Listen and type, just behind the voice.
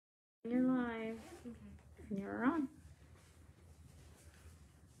You're live. Okay. You're on.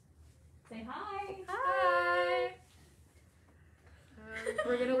 Say hi. Hi.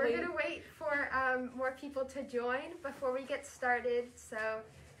 We're gonna wait for more people to join before we get started. So,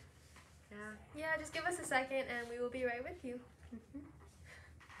 yeah, just give us a second and we will be right with you.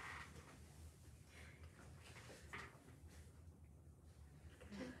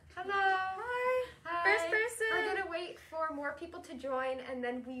 Hello. Hi. Hi. First person. We're gonna wait for more people to join, and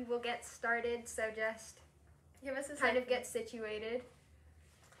then we will get started. So just Give us a kind second. of get situated.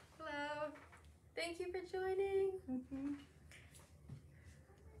 Hello. Thank you for joining.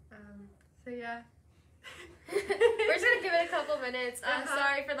 So yeah. We're just gonna give it a couple minutes. Uh-huh.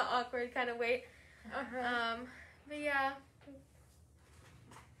 Sorry for the awkward kind of wait. But yeah.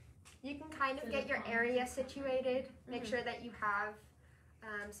 You can kind of get your area situated. Make sure that you have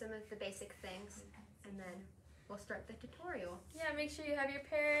some of the basic things, and then we'll start the tutorial. Yeah, make sure you have your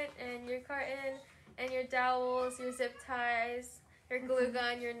parent and your carton and your dowels, your zip ties, your glue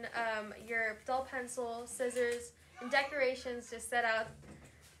gun, your dull pencil, scissors, and decorations just set out.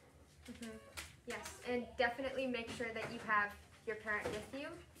 Yes, and definitely make sure that you have your parent with you.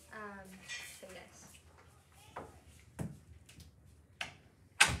 So yes.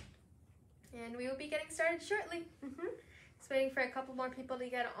 And we will be getting started shortly. Just waiting for a couple more people to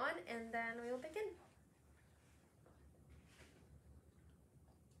get on, and then we will begin.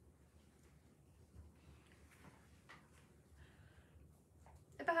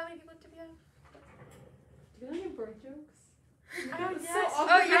 About how many people do we have? Do you want any bird jokes? Oh, yes. yes.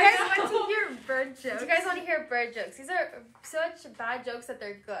 Oh, you guys want to hear bird Do jokes? you guys want to hear bird jokes? These are such bad jokes that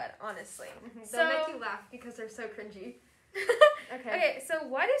they're good, honestly. They'll make you laugh because they're so cringy. Okay, so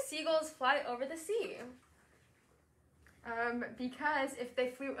why do seagulls fly over the sea? Because if they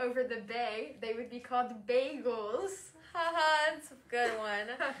flew over the bay, they would be called bagels. Haha, that's a good one.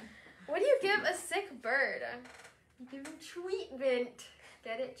 What do you give a sick bird? You give them treatment.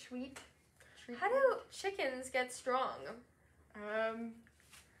 Get it? Treatment. How do chickens get strong?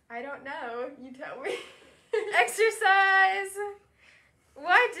 I don't know. You tell me. Exercise!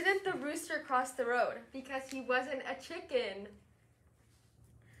 Why didn't the rooster cross the road? Because he wasn't a chicken.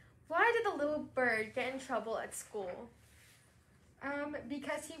 Why did the little bird get in trouble at school?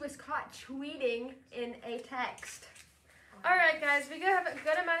 Because he was caught tweeting in a text. Alright guys, we have a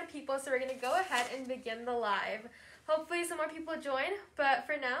good amount of people, so we're going to go ahead and begin the live. Hopefully some more people join, but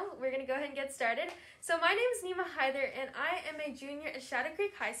for now, we're going to go ahead and get started. So my name is Nima Hyder, and I am a junior at Shadow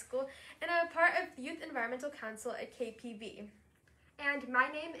Creek High School, and I'm a part of the Youth Environmental Council at KPB. And my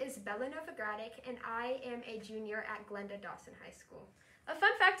name is Bella Novigradic, and I am a junior at Glenda Dawson High School. A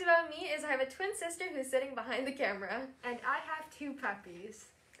fun fact about me is I have a twin sister who's sitting behind the camera. And I have 2 puppies.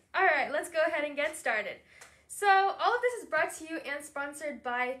 Alright, let's go ahead and get started. So, all of this is brought to you and sponsored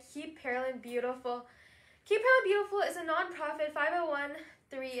by Keep Pearland Beautiful. Keep Pearland Beautiful is a non-profit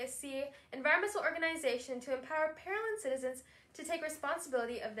 501(c) environmental organization to empower Pearland citizens to take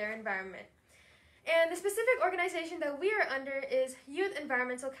responsibility of their environment. And the specific organization that we are under is Youth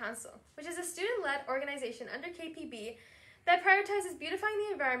Environmental Council, which is a student-led organization under KPB that prioritizes beautifying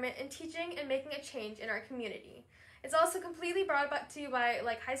the environment and teaching and making a change in our community. It's also completely brought to you by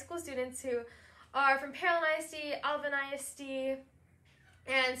high school students who are from Pearland ISD, Alvin ISD,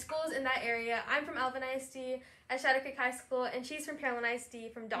 and schools in that area. I'm from Alvin ISD at Shadow Creek High School, and she's from Pearland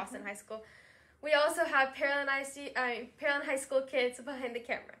ISD from Dawson High School. We also have Pearland High School kids behind the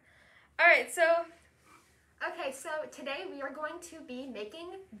camera. Alright, so... Okay, so today we are going to be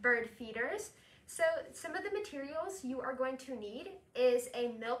making bird feeders. So some of the materials you are going to need is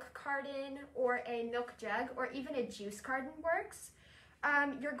a milk carton or a milk jug or even a juice carton works.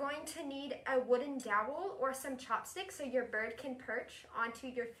 You're going to need a wooden dowel or some chopsticks so your bird can perch onto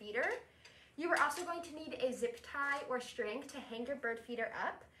your feeder. You are also going to need a zip tie or string to hang your bird feeder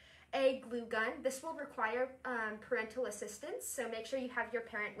up. A glue gun. This will require parental assistance, so make sure you have your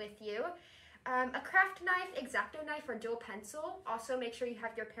parent with you. A craft knife, X-Acto knife, or dual pencil. Also make sure you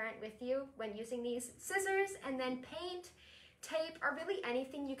have your parent with you when using these. Scissors, and then paint, tape, or really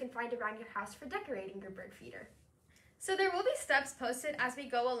anything you can find around your house for decorating your bird feeder. So there will be steps posted as we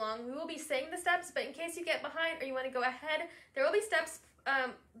go along. We will be saying the steps, but in case you get behind or you want to go ahead, there will be steps,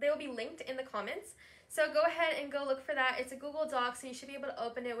 they will be linked in the comments. So go ahead and go look for that. It's a Google Doc, so you should be able to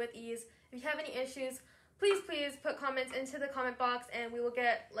open it with ease. If you have any issues, please put comments into the comment box, and we'll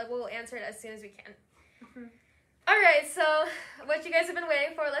answer it as soon as we can. Alright, so what you guys have been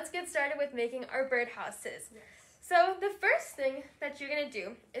waiting for, let's get started with making our birdhouses. Yes. So the first thing that you're going to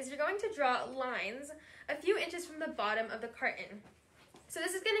do is you're going to draw lines a few inches from the bottom of the carton. So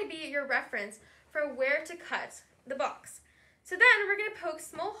this is going to be your reference for where to cut the box. So then we're going to poke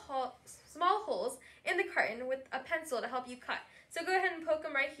small carton with a pencil to help you cut. So go ahead and poke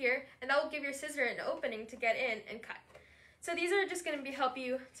them right here, and that will give your scissor an opening to get in and cut. So these are just going to help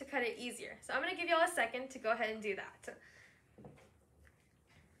you to cut it easier. So I'm going to give y'all a second to go ahead and do that.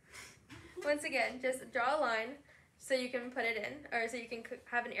 Once again, just draw a line so you can put it in, or so you can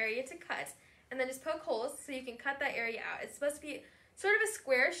have an area to cut, and then just poke holes so you can cut that area out. It's supposed to be sort of a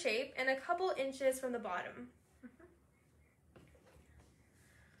square shape and a couple inches from the bottom.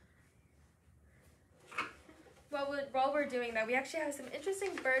 While we're doing that, we actually have some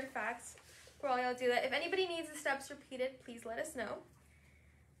interesting bird facts for all y'all do that. If anybody needs the steps repeated, please let us know.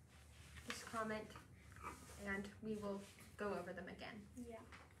 Just comment, and we will go over them again. Yeah.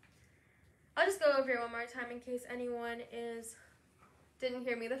 I'll just go over it one more time in case anyone didn't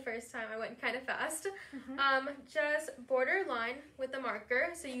hear me the first time. I went kind of fast. Just border line with the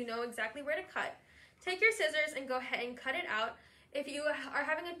marker so you know exactly where to cut. Take your scissors and go ahead and cut it out. If you are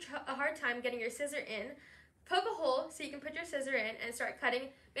having a hard time getting your scissor in, poke a hole so you can put your scissor in and start cutting.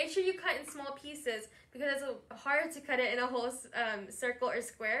 Make sure you cut in small pieces because it's hard to cut it in a whole circle or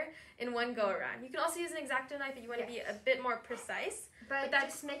square in one go around. You can also use an X-Acto knife if you want to be a bit more precise. But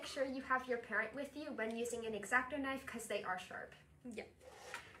just make sure you have your parent with you when using an X-Acto knife because they are sharp. Yeah.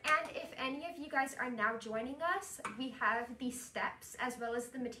 And if any of you guys are now joining us, we have the steps as well as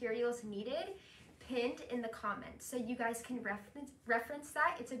the materials needed pinned in the comments. So you guys can reference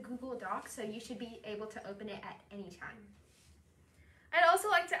that. It's a Google Doc, so you should be able to open it at any time. I'd also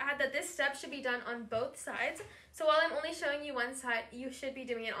like to add that this step should be done on both sides. So while I'm only showing you one side, you should be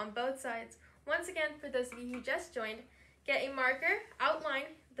doing it on both sides. Once again, for those of you who just joined, get a marker, outline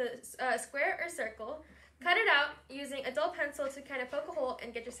the square or circle, cut it out using a dull pencil to kind of poke a hole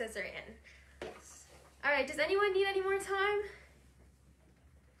and get your scissor in. Yes. All right, does anyone need any more time?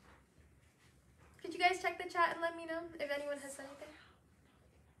 Could you guys check the chat and let me know if anyone has anything?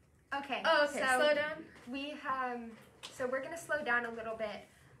 Okay. Oh, okay. So slow down. So we're gonna slow down a little bit.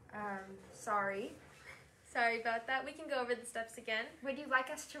 Sorry. Sorry about that. We can go over the steps again. Would you like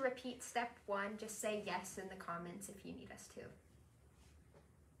us to repeat step 1? Just say yes in the comments if you need us to.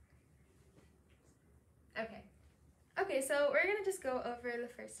 Okay. Okay, so we're gonna just go over the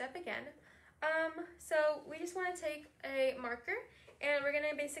first step again. So we just want to take a marker and we're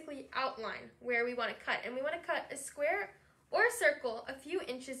gonna basically outline where we want to cut, and we want to cut a square or a circle a few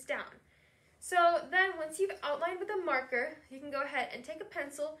inches down. So then once you've outlined with a marker, you can go ahead and take a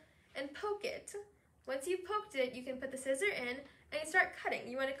pencil and poke it. Once you've poked it, you can put the scissor in and start cutting.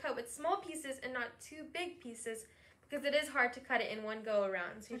 You want to cut with small pieces and not too big pieces because it is hard to cut it in one go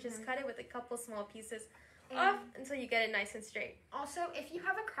around. So you just cut it with a couple small pieces off until you get it nice and straight. Also, if you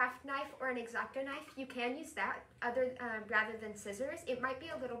have a craft knife or an X-Acto knife, you can use that rather than scissors. It might be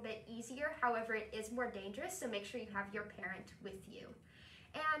a little bit easier, however, it is more dangerous, so make sure you have your parent with you.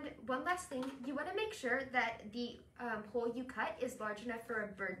 And one last thing, you want to make sure that the hole you cut is large enough for a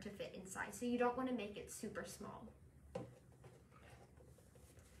bird to fit inside, so you don't want to make it super small.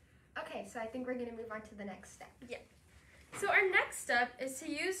 Okay, so I think we're going to move on to the next step. Yeah. So our next step is to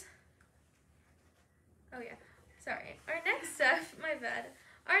use... Oh yeah, sorry. Our next step, my bad.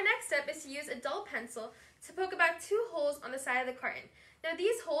 Our next step is to use a dull pencil to poke about 2 holes on the side of the carton. Now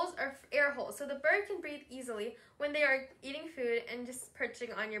these holes are air holes, so the bird can breathe easily when they are eating food and just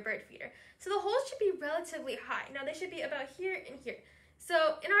perching on your bird feeder. So the holes should be relatively high. Now they should be about here and here.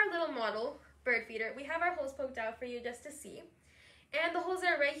 So in our little model bird feeder, we have our holes poked out for you just to see. And the holes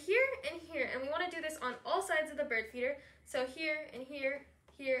are right here and here, and we want to do this on all sides of the bird feeder. So here and here,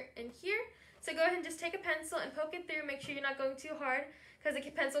 here and here. So go ahead and just take a pencil and poke it through. Make sure you're not going too hard because the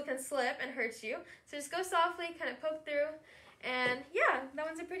pencil can slip and hurt you. So just go softly, kind of poke through. And yeah, that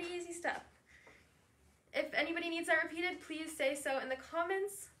one's a pretty easy step. If anybody needs that repeated, please say so in the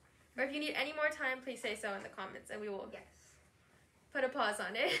comments. Or if you need any more time, please say so in the comments and we will put a pause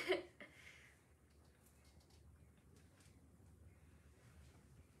on it.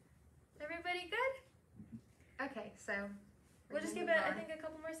 Everybody good? Okay, so we'll just give it, I think, a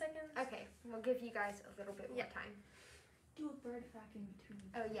couple more seconds. Okay, we'll give you guys a little bit more time. Do a bird fact in between.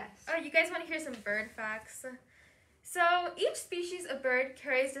 Oh, yes. Oh, you guys want to hear some bird facts? So, each species of bird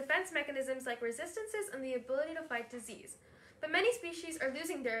carries defense mechanisms like resistances and the ability to fight disease. But many species are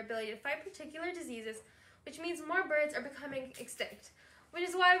losing their ability to fight particular diseases, which means more birds are becoming extinct. Which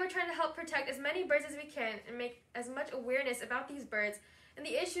is why we're trying to help protect as many birds as we can and make as much awareness about these birds and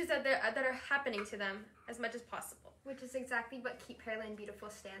the issues that are happening to them as much as possible. Which is exactly what Keep Pearland Beautiful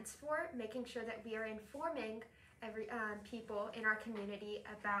stands for, making sure that we are informing people in our community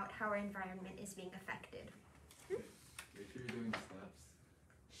about how our environment is being affected. Make sure you're doing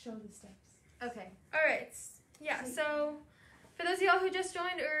steps. Show the steps. Okay. All right. Yeah, so for those of y'all who just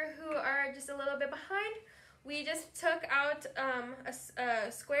joined or who are just just a little bit behind, we just took out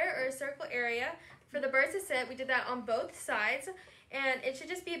a square or a circle area for the birds to sit. We did that on both sides, and it should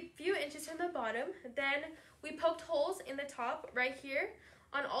just be a few inches from the bottom. Then we poked holes in the top right here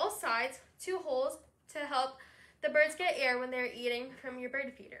on all sides, 2 holes to help the birds get air when they're eating from your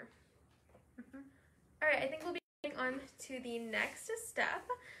bird feeder. All right, I think we'll be moving on to the next step.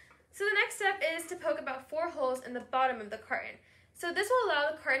 So the next step is to poke about 4 holes in the bottom of the carton. So this will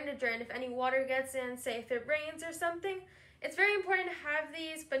allow the carton to drain if any water gets in, say if it rains or something. It's very important to have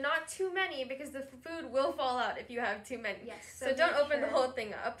these, but not too many, because the food will fall out if you have too many. Yes. So don't open the whole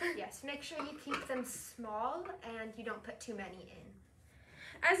thing up. Yes, make sure you keep them small and you don't put too many in.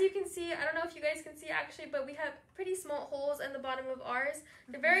 As you can see, I don't know if you guys can see actually, but we have pretty small holes in the bottom of ours.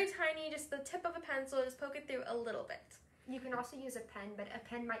 They're very tiny, just the tip of a pencil, just poke it through a little bit. You can also use a pen, but a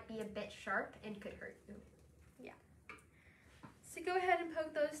pen might be a bit sharp and could hurt you. Yeah. So go ahead and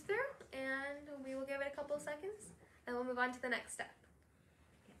poke those through, and we will give it a couple of seconds, and we'll move on to the next step.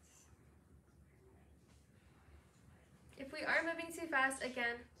 Yes. If we are moving too fast,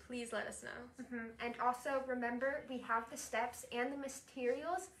 again, please let us know. And also remember, we have the steps and the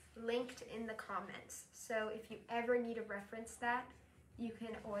materials linked in the comments. So if you ever need to reference that, you can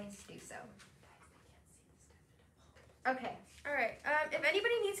always do so. Okay. All right. If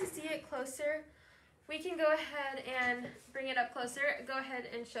anybody needs to see it closer, we can go ahead and bring it up closer. Go ahead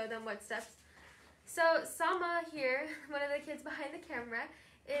and show them what steps. So Sama here, one of the kids behind the camera,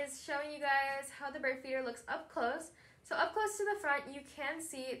 is showing you guys how the bird feeder looks up close. So up close to the front, you can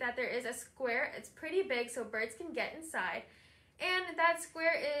see that there is a square. It's pretty big, so birds can get inside. And that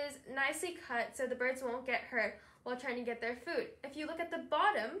square is nicely cut so the birds won't get hurt while trying to get their food. If you look at the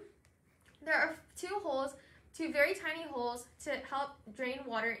bottom, there are 2 holes, 2 very tiny holes to help drain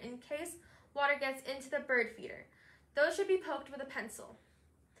water in case water gets into the bird feeder. Those should be poked with a pencil.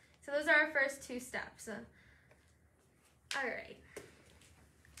 So those are our first 2 steps. All right.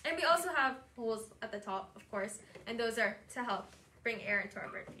 And we also have holes at the top, of course, and those are to help bring air into our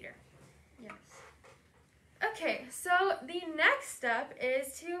bird feeder. Yes. Okay, so the next step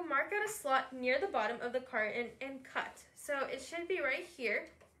is to mark out a slot near the bottom of the carton and cut. So it should be right here,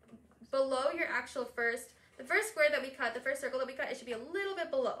 below your actual the first square that we cut, the first circle that we cut, it should be a little bit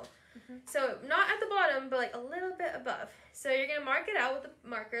below. So not at the bottom, but like a little bit above. So you're gonna mark it out with a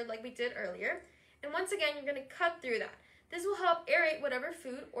marker like we did earlier. And once again, you're gonna cut through that. This will help aerate whatever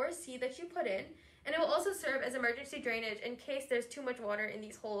food or seed that you put in, and it will also serve as emergency drainage in case there's too much water in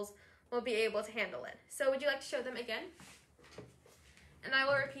these holes. We'll be able to handle it. So would you like to show them again? And I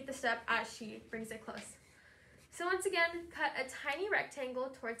will repeat the step as she brings it close. So once again, cut a tiny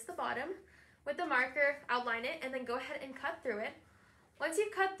rectangle towards the bottom with the marker, outline it, and then go ahead and cut through it. Once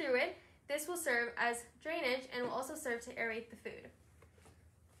you've cut through it, this will serve as drainage and will also serve to aerate the food.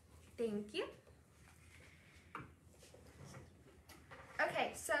 Thank you.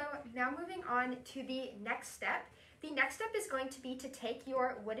 Okay, so now moving on to the next step. The next step is going to be to take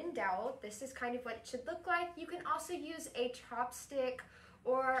your wooden dowel. This is kind of what it should look like. You can also use a chopstick,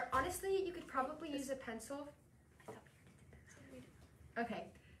 or honestly, you could probably use a pencil. Okay,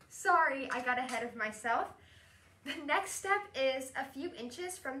 sorry, I got ahead of myself. The next step is a few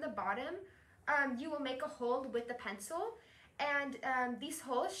inches from the bottom. You will make a hole with the pencil, and these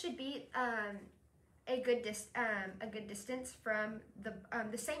holes should be a good distance from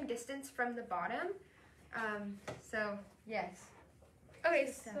the same distance from the bottom. So yes.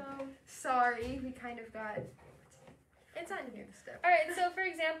 Okay, so sorry, we kind of got. it's on here. All right, so for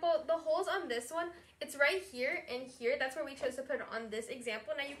example, the holes on this one, it's right here and here. That's where we chose to put it on this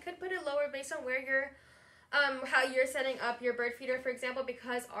example. Now you could put it lower based on where you're, how you're setting up your bird feeder. For example,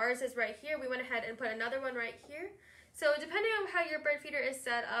 because ours is right here, we went ahead and put another one right here. So depending on how your bird feeder is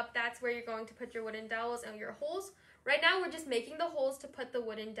set up, that's where you're going to put your wooden dowels and your holes. Right now, we're just making the holes to put the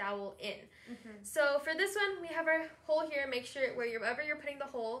wooden dowel in. So for this one, we have our hole here. Make sure wherever you're putting the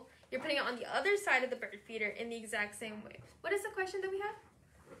hole, you're putting it on the other side of the bird feeder in the exact same way. What is the question that we have?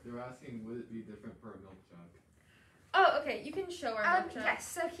 They're asking, would it be different for a milk jug? Oh, okay. You can show our milk jug. Yes,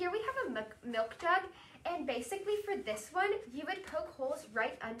 so here we have a milk jug. And basically for this one, you would poke holes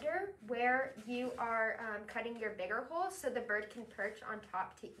right under where you are cutting your bigger hole so the bird can perch on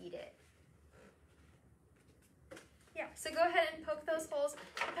top to eat it. Yeah, so go ahead and poke those holes.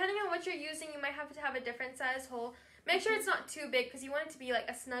 Depending on what you're using, you might have to have a different size hole. Make sure it's not too big because you want it to be like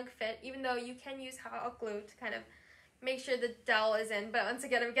a snug fit, even though you can use hot glue to kind of make sure the dowel is in. But once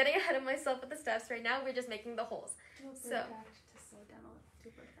again, I'm getting ahead of myself with the steps right now. We're just making the holes.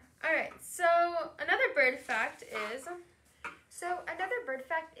 All right, so another bird fact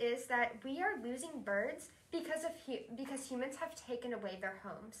is that we are losing birds because humans have taken away their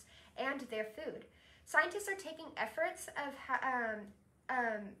homes and their food. Scientists are taking efforts of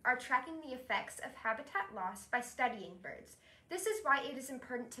are tracking the effects of habitat loss by studying birds. This is why it is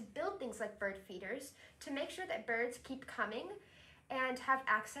important to build things like bird feeders to make sure that birds keep coming and have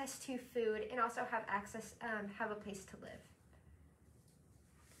access to food and also have access have a place to live.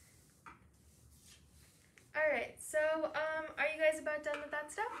 All right, so are you guys about done with that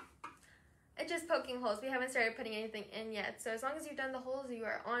stuff? It's just poking holes. We haven't started putting anything in yet. So as long as you've done the holes, you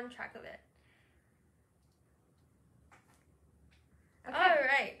are on track of it. Okay. All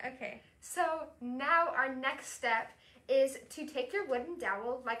right, okay. So now our next step is to take your wooden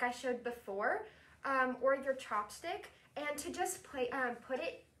dowel, like I showed before, or your chopstick, and to just put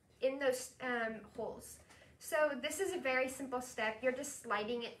it in those holes. So this is a very simple step. You're just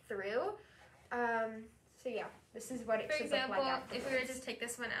sliding it through. So yeah, this is what it should look like afterwards. For example, if we were to just take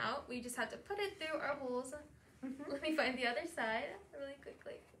this one out, we just have to put it through our holes. Mm-hmm. Let me find the other side really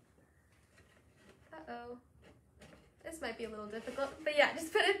quickly. Uh-oh. This might be a little difficult, but yeah,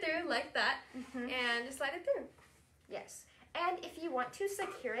 just put it through like that, and just slide it through. Yes. And if you want to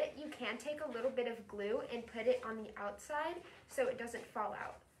secure it, you can take a little bit of glue and put it on the outside so it doesn't fall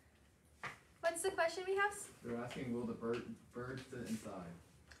out. What's the question we have? They're asking, will the bird sit inside?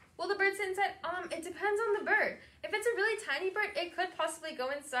 Will the bird sit inside? It depends on the bird. If it's a really tiny bird, it could possibly go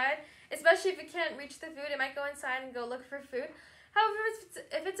inside, especially if it can't reach the food. It might go inside and go look for food. However,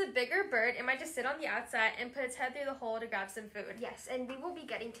 if it's a bigger bird, it might just sit on the outside and put its head through the hole to grab some food. Yes, and we will be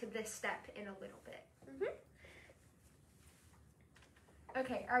getting to this step in a little bit.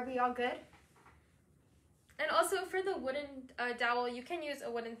 Okay, are we all good? And also for the wooden dowel, you can use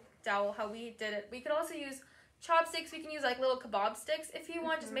a wooden dowel how we did it. We could also use chopsticks. We can use like little kebab sticks if you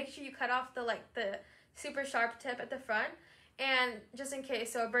want. Just make sure you cut off the super sharp tip at the front, and just in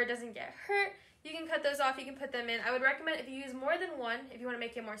case so a bird doesn't get hurt, you can cut those off. You can put them in. I would recommend if you use more than one, if you want to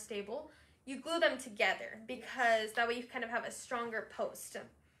make it more stable, you glue them together because that way you kind of have a stronger post.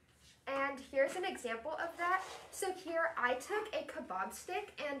 And here's an example of that. So here I took a kebab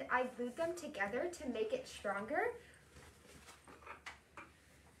stick and I glued them together to make it stronger.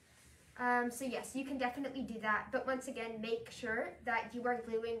 So yes, you can definitely do that. But once again, make sure that you are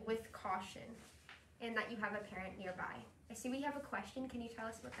gluing with caution and that you have a parent nearby. I see we have a question. Can you tell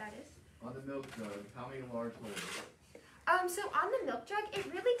us what that is? On the milk jug, how many large holes? So on the milk jug, it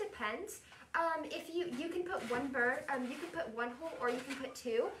really depends. If you can put one bird, you can put one hole or you can put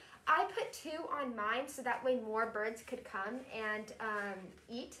two. I put two on mine so that way more birds could come and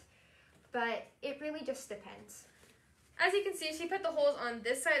eat, but it really just depends. As you can see, she put the holes on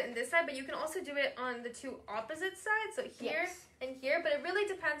this side and this side, but you can also do it on the two opposite sides, so here and here, but it really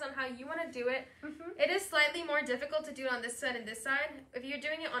depends on how you want to do it. It is slightly more difficult to do it on this side and this side. If you're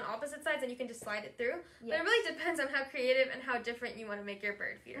doing it on opposite sides, then you can just slide it through, but it really depends on how creative and how different you want to make your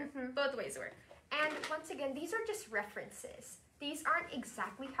bird feeder. Both ways work. And once again, these are just references. These aren't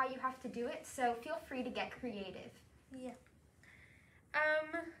exactly how you have to do it, so feel free to get creative. Yeah.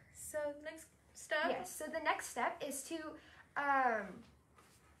 So next step. Yes. So the next step is to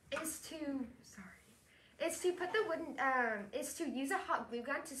put the wooden is to use a hot glue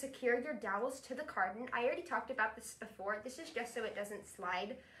gun to secure your dowels to the carton. I already talked about this before. This is just so it doesn't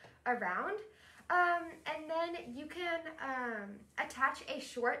slide around. And then you can attach a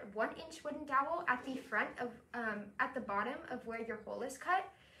short 1-inch wooden dowel at the front of, at the bottom of where your hole is cut,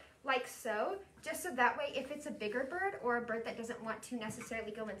 like so, just so that way if it's a bigger bird or a bird that doesn't want to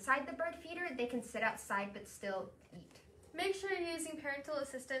necessarily go inside the bird feeder, they can sit outside but still eat. Make sure you're using parental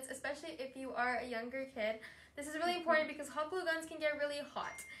assistance, especially if you are a younger kid. This is really important because hot glue guns can get really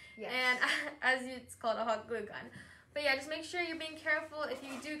hot. Yes. And as it's called, a hot glue gun. But yeah, just make sure you're being careful. If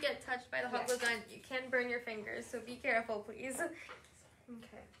you do get touched by the hot glue gun, you can burn your fingers. So be careful, please.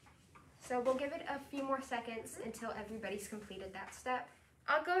 Okay. So we'll give it a few more seconds until everybody's completed that step.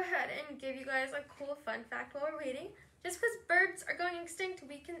 I'll go ahead and give you guys a cool fun fact while we're waiting. Just because birds are going extinct,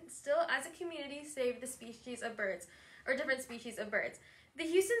 we can still, as a community, save the species of birds, or different species of birds. The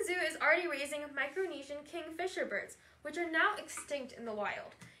Houston Zoo is already raising Micronesian kingfisher birds, which are now extinct in the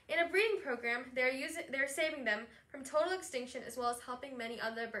wild. In a breeding program, they're saving them from total extinction as well as helping many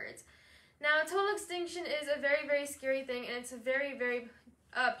other birds. Now, total extinction is a very, very scary thing, and it's a very, very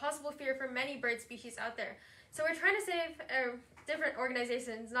possible fear for many bird species out there. So we're trying to save different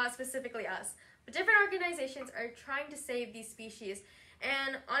organizations, not specifically us, but different organizations are trying to save these species.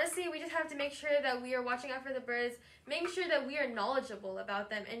 And honestly, we just have to make sure that we are watching out for the birds, making sure that we are knowledgeable about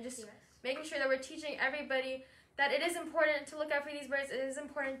them, and just making sure that we're teaching everybody that it is important to look out for these birds. It is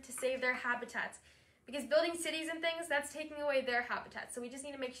important to save their habitats, because building cities and things, that's taking away their habitats. So we just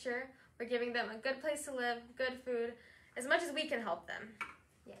need to make sure We're giving them a good place to live, good food, as much as we can help them.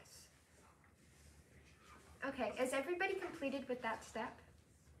 Yes. Okay, is everybody completed with that step?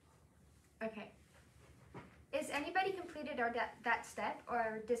 Okay. Is anybody completed that step,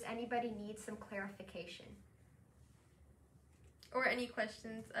 or does anybody need some clarification? Or any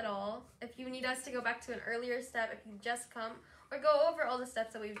questions at all. If you need us to go back to an earlier step, if you just come, or go over all the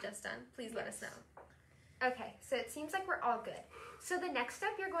steps that we've just done, please let us know. Okay, so it seems like we're all good. So the next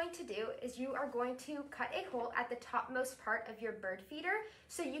step you're going to do is you are going to cut a hole at the topmost part of your bird feeder,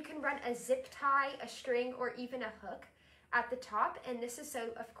 so you can run a zip tie, a string, or even a hook at the top, and this is so,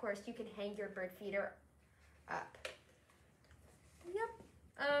 of course, you can hang your bird feeder up. Yep.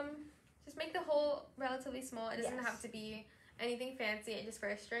 Just make the hole relatively small. It doesn't Yes. have to be anything fancy, just for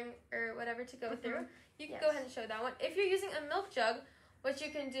a string or whatever to go through. You can Yes. go ahead and show that one. If you're using a milk jug, what you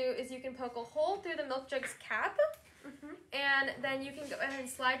can do is you can poke a hole through the milk jug's cap, and then you can go ahead and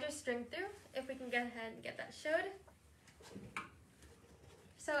slide your string through. If we can get ahead and get that showed.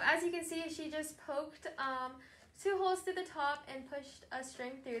 So as you can see, she just poked 2 holes through the top and pushed a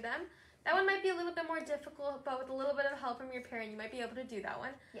string through them. That one might be a little bit more difficult, but with a little bit of help from your parent, you might be able to do that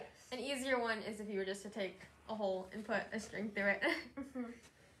one. Yes. An easier one is if you were just to take a hole and put a string through it.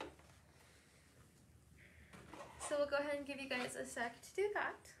 So we'll go ahead and give you guys a sec to do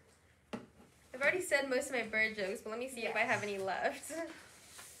that. I've already said most of my bird jokes, but let me see if I have any left.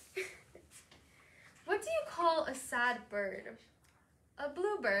 What do you call a sad bird? A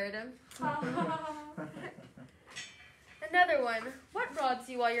bluebird. Another one. What robs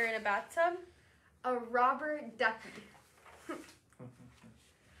you while you're in a bathtub? A robber ducky.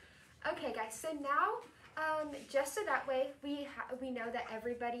 Okay, guys, so now, just so that way we know that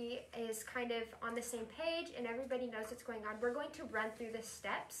everybody is kind of on the same page and everybody knows what's going on, we're going to run through the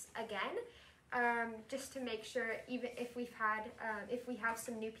steps again, just to make sure, even if we have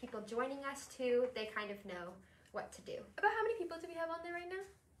some new people joining us too, they kind of know what to do. About how many people do we have on there right now?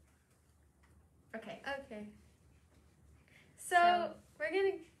 Okay. Okay. So we're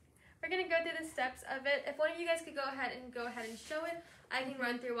gonna go through the steps of it. If one of you guys could go ahead and show it, I can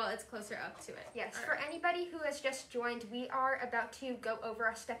run through while it's closer up to it. Yes, All for right. anybody who has just joined, we are about to go over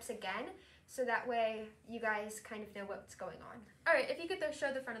our steps again, so that way you guys kind of know what's going on. All right, if you could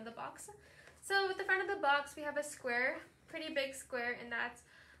show the front of the box. So with the front of the box, we have a square, pretty big square, and that's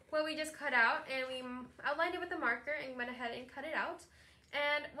what we just cut out, and we outlined it with a marker and went ahead and cut it out.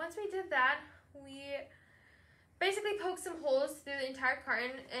 And once we did that, we basically poked some holes through the entire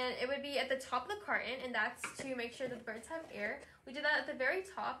carton, and it would be at the top of the carton, and that's to make sure that the birds have air. We did that at the very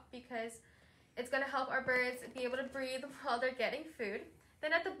top because it's going to help our birds be able to breathe while they're getting food.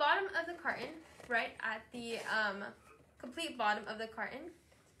 Then at the bottom of the carton, right at the complete bottom of the carton.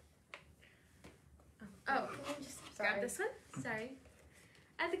 Oh, can you just grab this one? Sorry.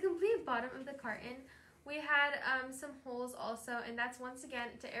 At the complete bottom of the carton, we had some holes also, and that's once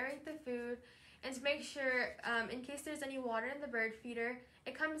again to aerate the food and to make sure, in case there's any water in the bird feeder,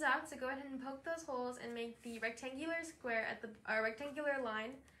 it comes out. So go ahead and poke those holes and make the rectangular square at the rectangular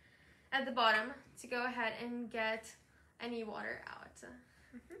line at the bottom to go ahead and get any water out.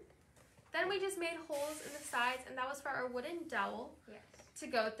 Then we just made holes in the sides, and that was for our wooden dowel to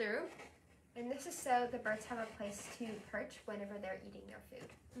go through. And this is so the birds have a place to perch whenever they're eating their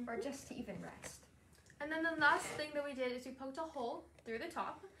food, or just to even rest. And then the last thing that we did is we poked a hole through the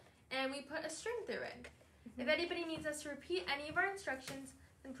top, and we put a string through it. If anybody needs us to repeat any of our instructions,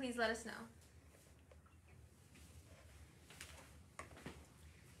 then please let us know.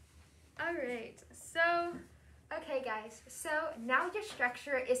 All right, so Okay, guys, so now your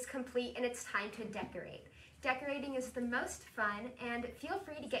structure is complete and it's time to decorate. Decorating is the most fun, and feel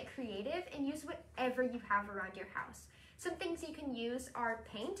free to get creative and use whatever you have around your house. Some things you can use are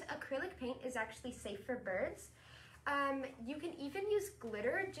paint. Acrylic paint is actually safe for birds. You can even use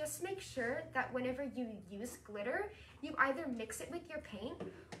glitter. Just make sure that whenever you use glitter, you either mix it with your paint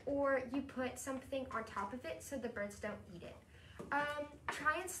or you put something on top of it so the birds don't eat it.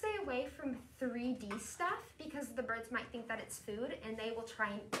 Try and stay away from 3D stuff because the birds might think that it's food and they will try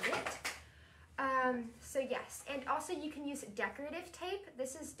and eat it. So yes, and also you can use decorative tape.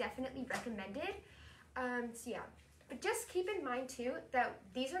 This is definitely recommended. So yeah, but just keep in mind too that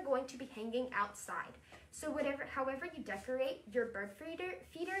these are going to be hanging outside. So however you decorate your bird feeder,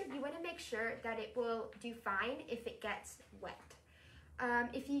 you want to make sure that it will do fine if it gets wet.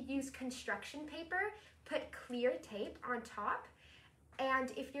 If you use construction paper, put clear tape on top.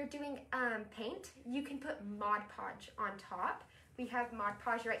 And if you're doing paint, you can put Mod Podge on top. We have Mod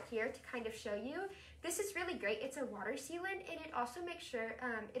Podge right here to kind of show you. This is really great. It's a water sealant, and it also makes sure,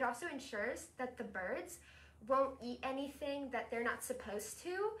 it also ensures that the birds won't eat anything that they're not supposed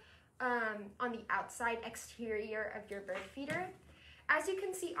to. on the outside exterior of your bird feeder. As you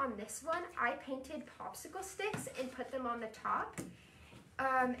can see on this one, I painted popsicle sticks and put them on the top.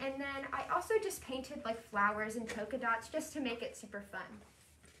 And then I also just painted like flowers and polka dots just to make it super fun.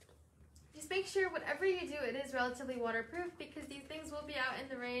 Just make sure whatever you do, it is relatively waterproof because these things will be out in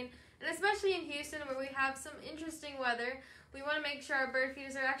the rain. And especially in Houston where we have some interesting weather, we want to make sure our bird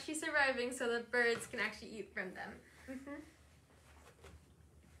feeders are actually surviving so that birds can actually eat from them.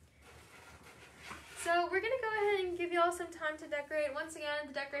 So we're going to go ahead and give you all some time to decorate. Once again,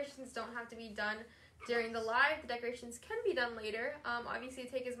 the decorations don't have to be done during the live. The decorations can be done later. Obviously,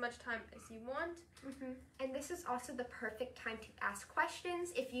 take as much time as you want. And this is also the perfect time to ask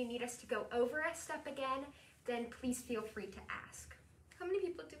questions. If you need us to go over a step again, then please feel free to ask. How many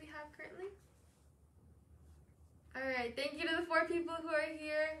people do we have currently? All right, thank you to the 4 people who are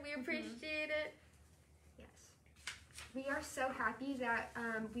here. We appreciate it. Yes. We are so happy that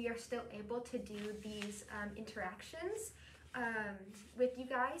we are still able to do these interactions with you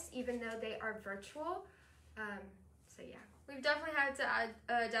guys, even though they are virtual. So yeah. We've definitely had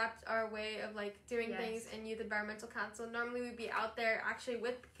to adapt our way of like doing things in Youth Environmental Council. Normally we'd be out there actually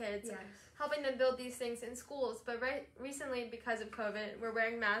with kids, helping them build these things in schools. But recently, because of COVID, we're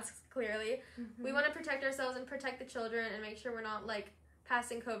wearing masks clearly. We want to protect ourselves and protect the children and make sure we're not like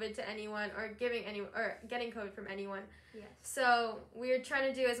passing COVID to anyone or getting COVID from anyone. Yes. So we're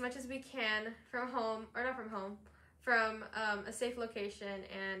trying to do as much as we can from home, or not from home, from a safe location,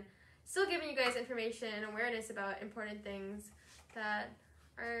 and still giving you guys information and awareness about important things that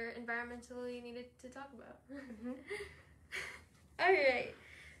are environmentally needed to talk about. All right.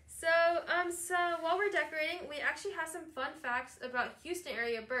 So while we're decorating, we actually have some fun facts about Houston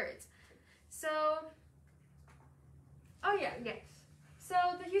area birds. So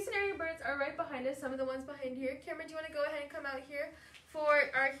So the Houston area birds are right behind us, some of the ones behind here. Cameron, do you want to go ahead and come out here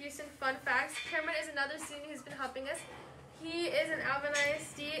for our Houston fun facts? Cameron is another student who's been helping us. He is an Alvin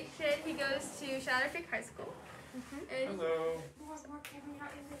ISD kid. He goes to Shadow Creek High School. Hello.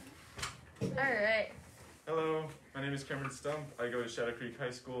 All right. Hello. My name is Cameron Stump. I go to Shadow Creek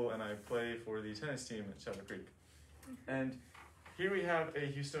High School and I play for the tennis team at Shadow Creek. And here we have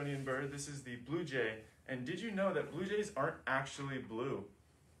a Houstonian bird. This is the blue jay. And did you know that blue jays aren't actually blue?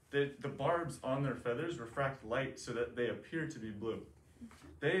 The barbs on their feathers refract light so that they appear to be blue.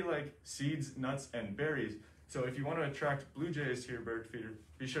 They like seeds, nuts, and berries. So if you want to attract blue jays to your bird feeder,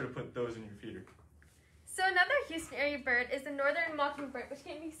 be sure to put those in your feeder. So another Houston area bird is the northern mockingbird, which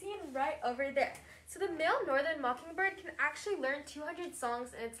can be seen right over there. So the male northern mockingbird can actually learn 200 songs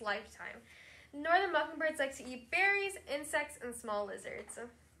in its lifetime. Northern mockingbirds like to eat berries, insects, and small lizards.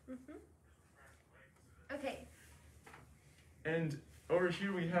 Okay. And over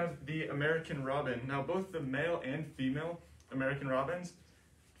here we have the American robin. Now both the male and female American robins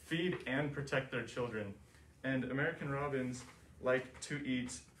feed and protect their children. And American robins like to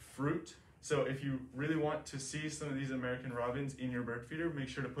eat fruit. So if you really want to see some of these American robins in your bird feeder, make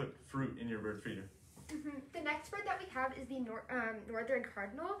sure to put fruit in your bird feeder. The next bird that we have is the northern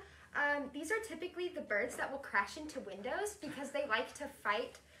cardinal. These are typically the birds that will crash into windows because they like to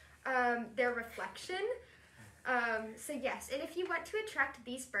fight their reflection. So yes, and if you want to attract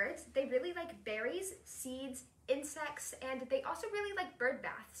these birds, they really like berries, seeds, insects, and they also really like bird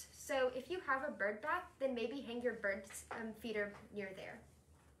baths. So if you have a bird bath, then maybe hang your bird feeder near there.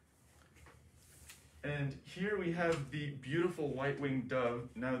 And here we have the beautiful white-winged dove.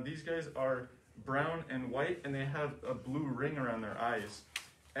 Now these guys are brown and white, and they have a blue ring around their eyes.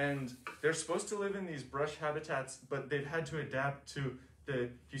 And they're supposed to live in these brush habitats, but they've had to adapt to the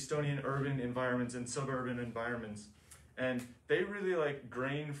Houstonian urban environments and suburban environments. And they really like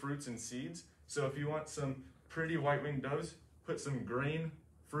grain, fruits, and seeds. So if you want some pretty white-winged doves, put some grain,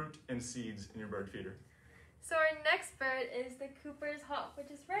 fruit, and seeds in your bird feeder. So our next bird is the Cooper's hawk, which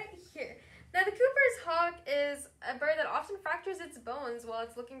is right here. Now the Cooper's hawk is a bird that often fractures its bones while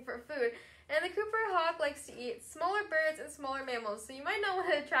it's looking for food. And the Cooper hawk likes to eat smaller birds and smaller mammals, so you might not want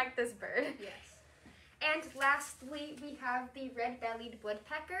to attract this bird. Yes. And lastly, we have the red-bellied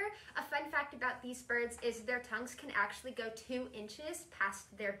woodpecker. A fun fact about these birds is their tongues can actually go 2 inches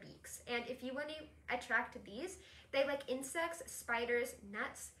past their beaks. And if you want to attract these, they like insects, spiders,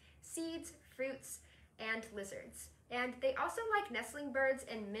 nuts, seeds, fruits, and lizards. And they also like nestling birds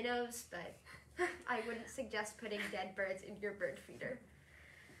and minnows, but I wouldn't suggest putting dead birds in your bird feeder.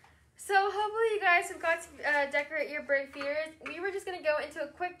 So hopefully you guys have got to decorate your bird feeders. We were just going to go into a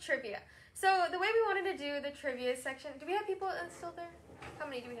quick trivia. So the way we wanted to do the trivia section, do we have people still there? How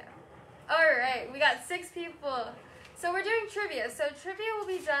many do we have? All right, we got 6 people. So we're doing trivia. So trivia will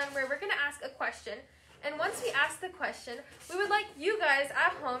be done where we're going to ask a question, And once we ask the question, we would like you guys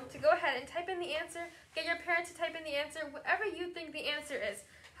at home to go ahead and type in the answer, get your parent to type in the answer, whatever you think the answer is.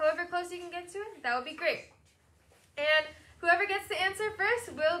 However close you can get to it, that would be great. And whoever gets the answer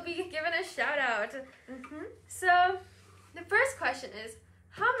first will be given a shout out. So, the first question is,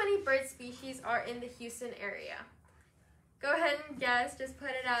 how many bird species are in the Houston area? Go ahead and guess, just put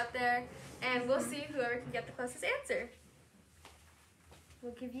it out there, and we'll see whoever can get the closest answer.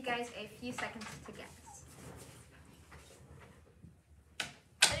 We'll give you guys a few seconds to guess.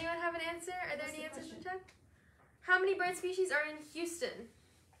 Anyone have an answer? Are there What's any the answers question? to check? How many bird species are in Houston?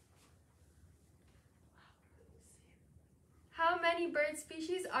 How many bird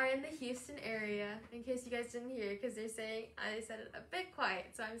species are in the Houston area? In case you guys didn't hear, because they're saying I said it a bit quiet,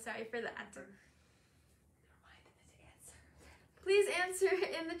 so I'm sorry for that. Please answer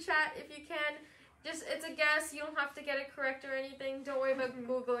in the chat if you can. Just, it's a guess. You don't have to get it correct or anything. Don't worry about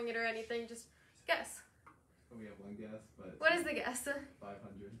Googling it or anything. Just guess. We have one guess, but What is the guess?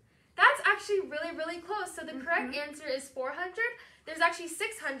 500. That's actually really, really close. So the correct answer is 400. There's actually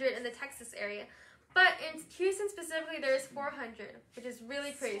 600 in the Texas area. But in Houston specifically, there's 400, which is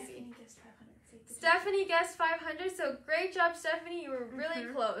really crazy. Stephanie guessed 500. Stephanie guessed 500, so great job, Stephanie. You were really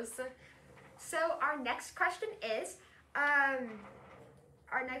close. So our next question is,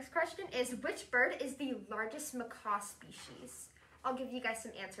 which bird is the largest macaw species? I'll give you guys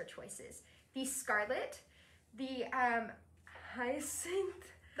some answer choices. The scarlet, the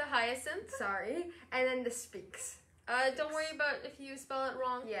hyacinth, The hyacinth. sorry, and then the sphinx. Don't worry about if you spell it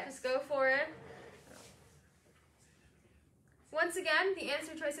wrong. Yes. Just go for it. Once again, the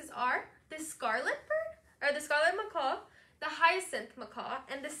answer choices are the scarlet bird, or the scarlet macaw, the hyacinth macaw,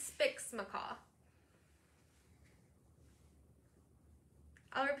 and the sphinx macaw.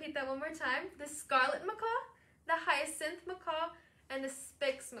 I'll repeat that one more time. The scarlet macaw, the hyacinth macaw, and the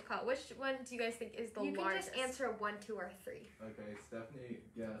sphinx macaw. Which one do you guys think is the You can largest? just answer 1, 2, or 3. Okay, Stephanie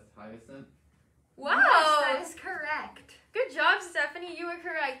guessed hyacinth. Wow! Yes, that is correct. Good job, Stephanie. You were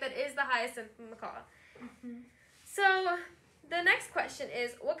correct. That is the hyacinth macaw. So, the next question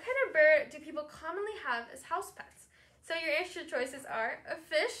is, what kind of bird do people commonly have as house pets? So your answer choices are a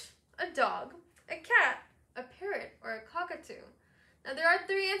fish, a dog, a cat, a parrot, or a cockatoo. Now there are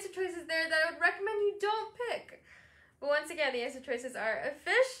 3 answer choices there that I would recommend you don't pick. But once again, the answer choices are a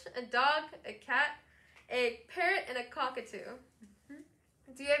fish, a dog, a cat, a parrot, and a cockatoo.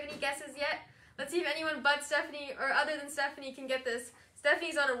 Do you have any guesses yet? Let's see if anyone but Stephanie or other than Stephanie can get this.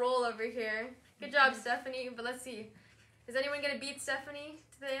 Stephanie's on a roll over here. Good job, Stephanie, but let's see. Is anyone going to beat Stephanie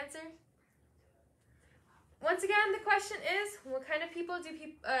to the answer? Once again, the question is, what kind of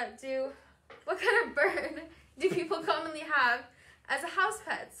bird do people commonly have as a house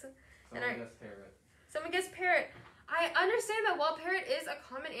pet? Someone guessed parrot. Someone guessed parrot. I understand that while parrot is a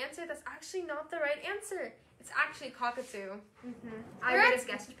common answer, that's actually not the right answer. It's actually cockatoo. I would have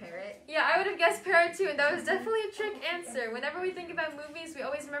guessed parrot. Yeah, I would have guessed parrot too, and that was definitely a trick answer. Whenever we think about movies, we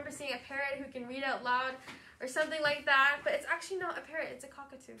always remember seeing a parrot who can read out loud or something like that, but it's actually not a parrot, it's a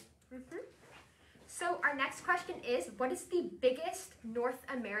cockatoo. So our next question is, what is the biggest North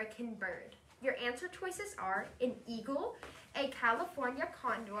American bird? Your answer choices are an eagle, a California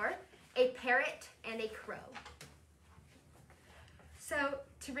condor, a parrot, and a crow. So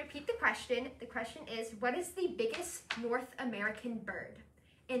to repeat the question is, what is the biggest North American bird?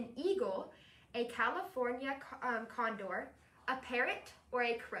 An eagle, a California condor, a parrot, or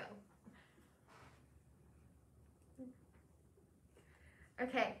a crow?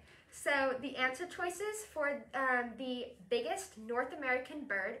 Okay, so the answer choices for the biggest North American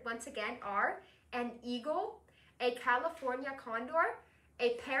bird, once again, are an eagle, a California condor,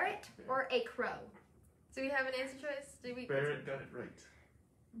 a parrot, or a crow. Do we have an answer choice? Barrett got it right.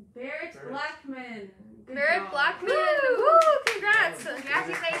 Barrett Blackman. Good Barrett job. Blackman. Woo! Woo! Congrats!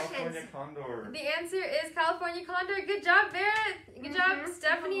 Congratulations. California condor. The answer is California condor. Good job, Barrett. Good job,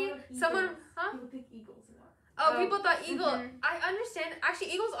 Stephanie. Someone, huh? People pick eagles a lot. Oh, people thought eagle. I understand.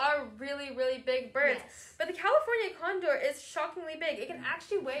 Actually, eagles are really, really big birds. Yes. But the California condor is shockingly big. It can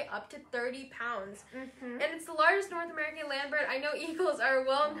actually weigh up to 30 pounds. And it's the largest North American land bird. I know eagles are a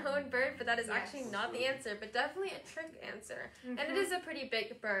well-known bird, but that is actually not the answer. But definitely a trick answer. And it is a pretty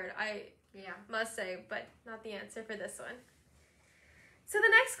big bird, I must say, but not the answer for this one. So the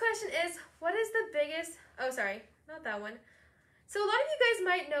next question is, what is the biggest... Oh, sorry. Not that one. So a lot of you guys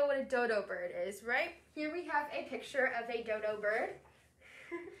might know what a dodo bird is, right? Here we have a picture of a dodo bird.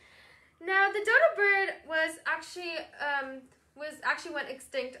 Now, the dodo bird was actually went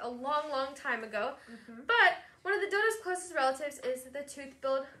extinct a long, long time ago. But one of the dodo's closest relatives is the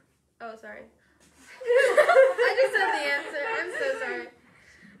tooth-billed. Oh, sorry. I just said the answer. I'm so sorry.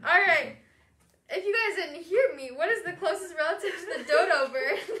 All right. if you guys didn't hear me, what is the closest relative to the dodo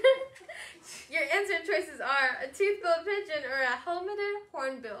bird? Your answer choices are a tooth-billed pigeon or a helmeted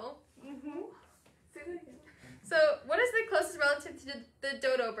hornbill. Say that again. So, what is the closest relative to the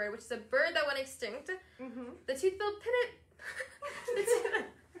dodo bird, which is a bird that went extinct? The tooth-billed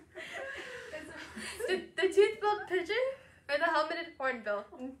the tooth-billed pigeon or the helmeted hornbill?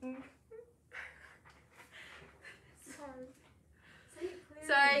 Sorry. Say it clearly.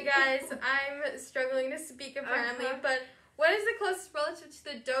 Sorry, guys, I'm struggling to speak apparently, but what is the closest relative to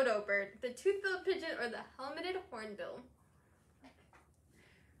the dodo bird? The tooth-billed pigeon or the helmeted hornbill?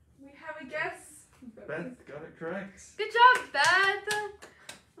 We have a guess. Beth got it correct. Good job, Beth!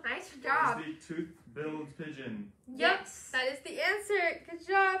 Nice That job. is the tooth-billed pigeon. Yep, that is the answer. Good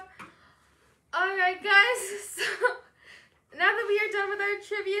job. Alright, guys, so now that we are done with our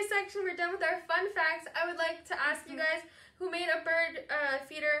trivia section, we're done with our fun facts, I would like to ask you guys who made a bird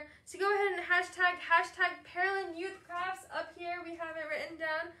feeder to go ahead and hashtag Paralyn Youth Crafts. Up here, we have it written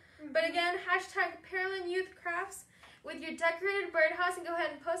down. But again, hashtag Paralyn Youth Crafts with your decorated birdhouse and go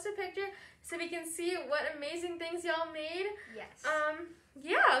ahead and post a picture so we can see what amazing things y'all made. Yes.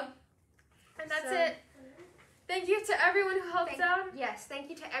 Yeah. And that's it. Thank you to everyone who helped out. Yes, thank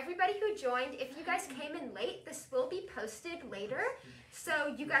you to everybody who joined. If you guys came in late, this will be posted later,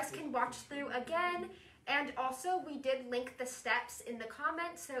 so you guys can watch through again. And also, we did link the steps in the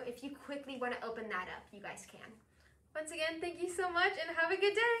comments, so if you quickly want to open that up, you guys can. Once again, thank you so much and have a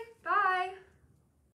good day. Bye!